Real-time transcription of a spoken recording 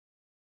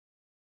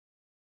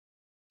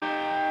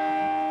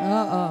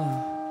Uh-oh.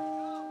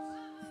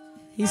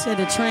 He said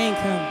the train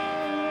come.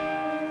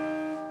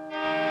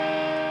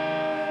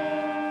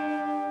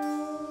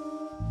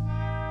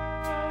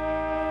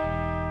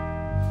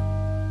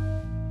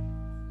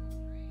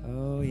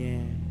 Oh,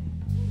 yeah.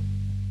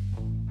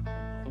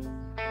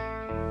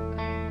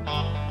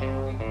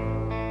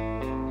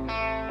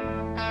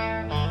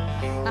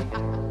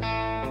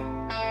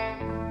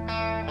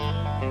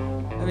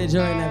 I'm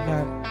enjoying that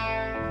part.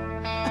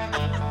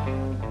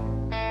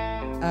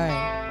 All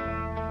right.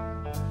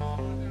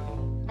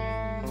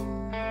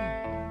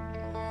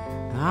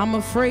 I'm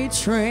a freight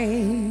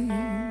train.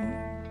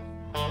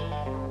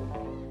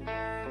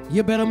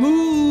 You better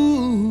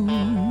move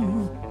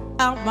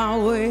out my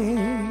way.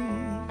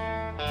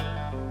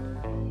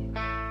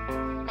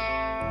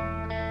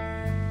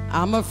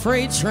 I'm a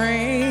freight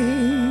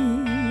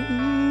train.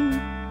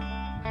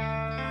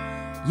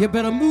 You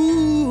better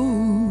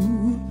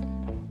move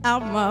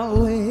out my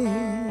way.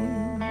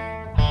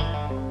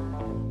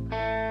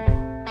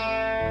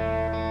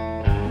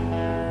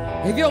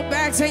 If your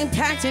bags ain't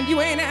packed and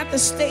you ain't at the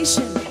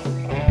station,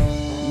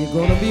 you're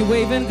gonna be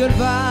waving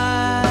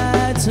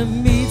goodbye to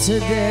me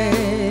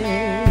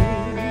today.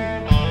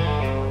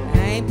 I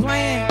ain't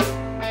playing.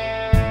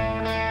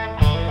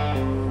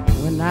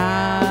 When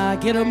I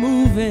get a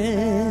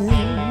moving,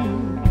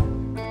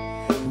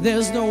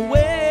 there's no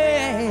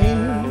way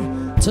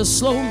to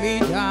slow me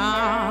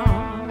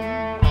down.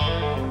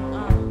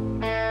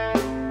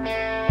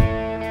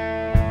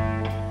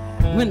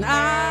 When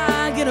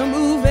I get a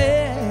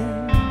moving,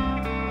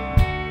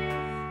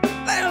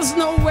 there's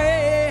no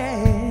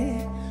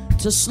way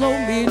to slow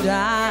me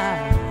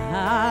down.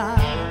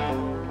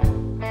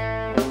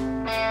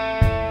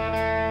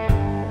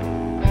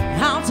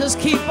 I'll just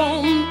keep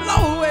on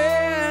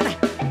blowing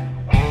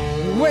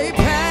way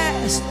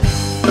past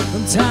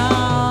from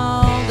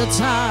town to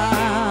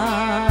town.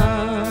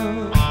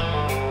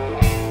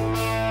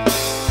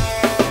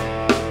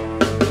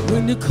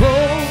 When the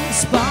cold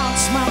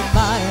sparks my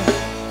fire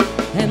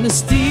and the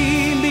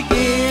steam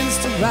begins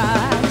to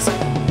rise,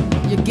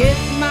 you get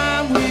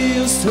my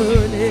wheels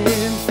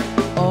turning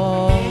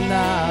all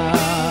night.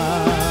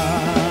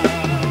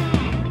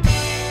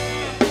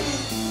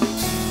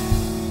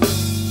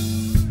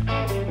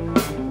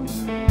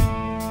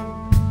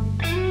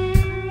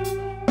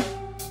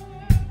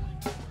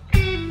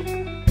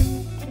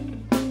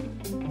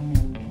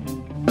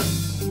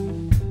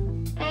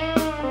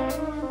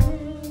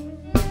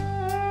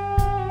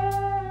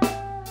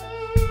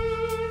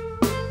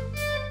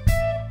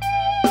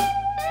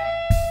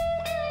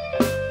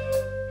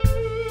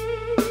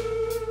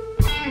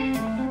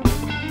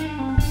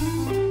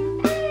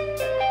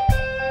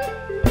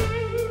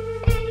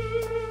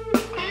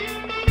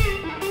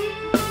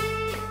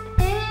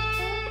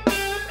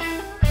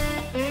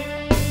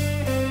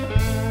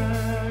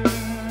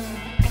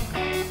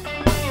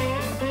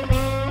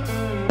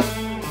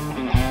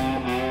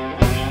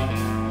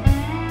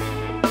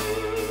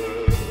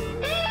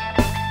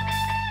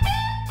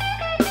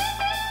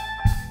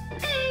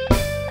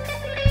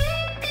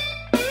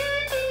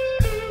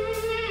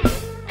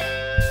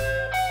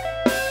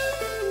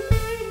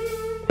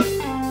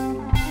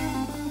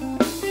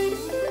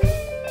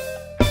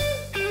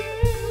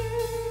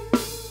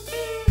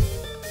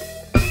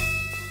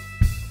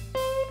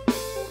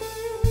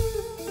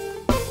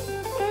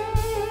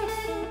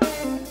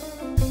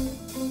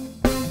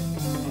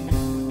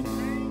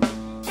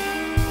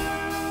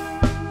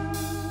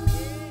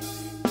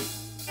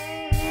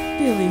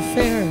 Billy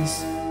Ferris.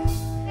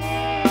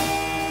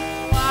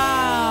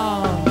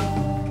 Wow.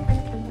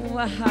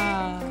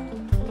 Wow.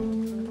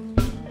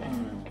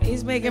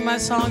 He's making my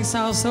song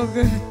sound so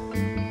good.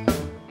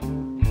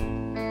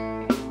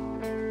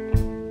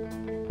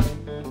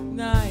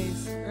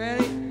 Nice.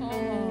 Ready?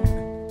 Oh.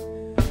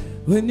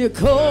 When your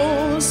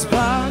coal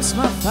sparks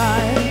my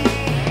fire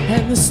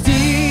and the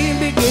steam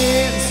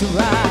begins to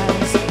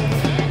rise,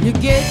 you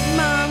get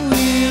my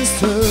wheels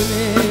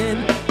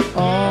turning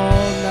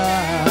all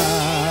night.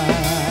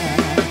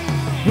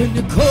 When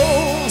the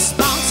coal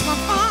sparks my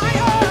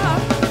fire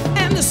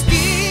and the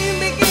steam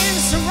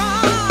begins to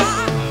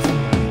rise,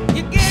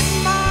 you get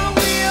my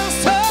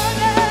wheels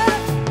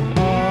turning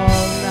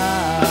all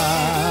night.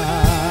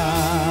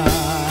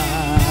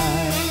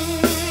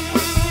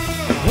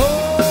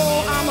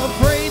 Oh, I'm a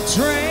freight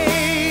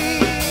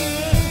train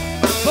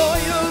for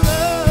your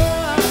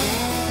love.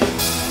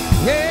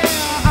 Yeah,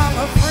 I'm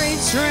a freight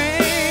train.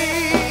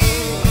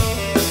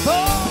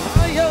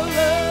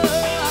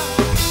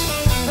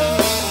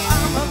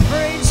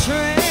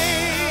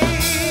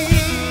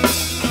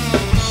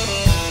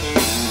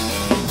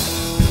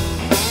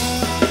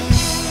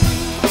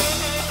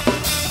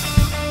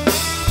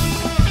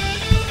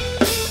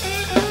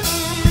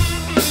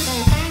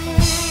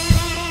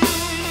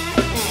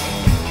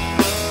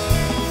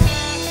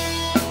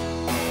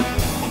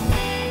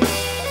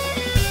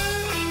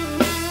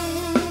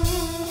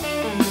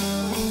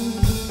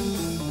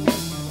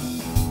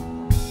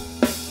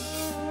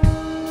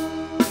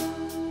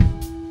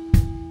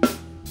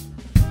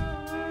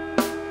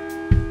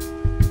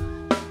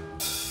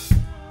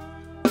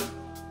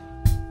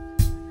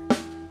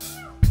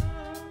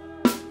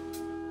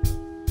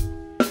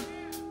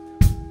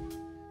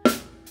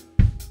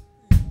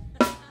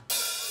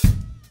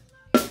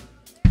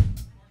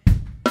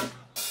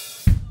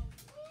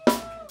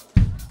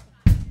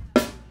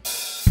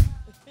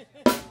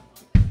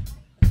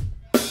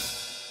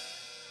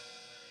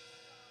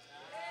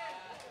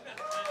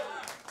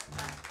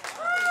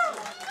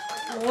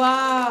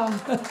 Wow.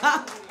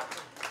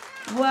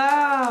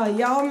 Wow,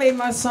 y'all made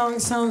my song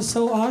sound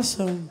so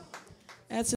awesome. That's